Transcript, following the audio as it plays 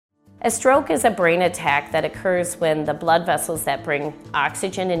A stroke is a brain attack that occurs when the blood vessels that bring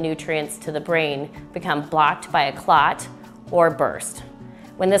oxygen and nutrients to the brain become blocked by a clot or burst.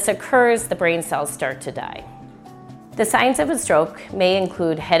 When this occurs, the brain cells start to die. The signs of a stroke may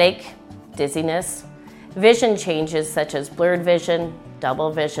include headache, dizziness, vision changes such as blurred vision,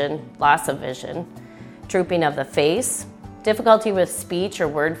 double vision, loss of vision, drooping of the face, difficulty with speech or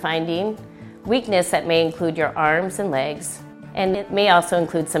word finding, weakness that may include your arms and legs, and it may also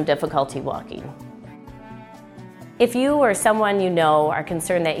include some difficulty walking. If you or someone you know are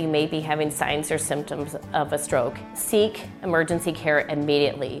concerned that you may be having signs or symptoms of a stroke, seek emergency care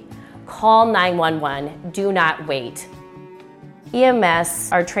immediately. Call 911, do not wait.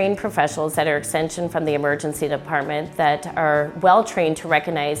 EMS are trained professionals that are extension from the emergency department that are well trained to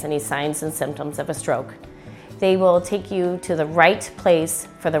recognize any signs and symptoms of a stroke. They will take you to the right place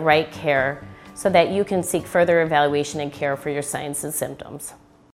for the right care so that you can seek further evaluation and care for your signs and symptoms.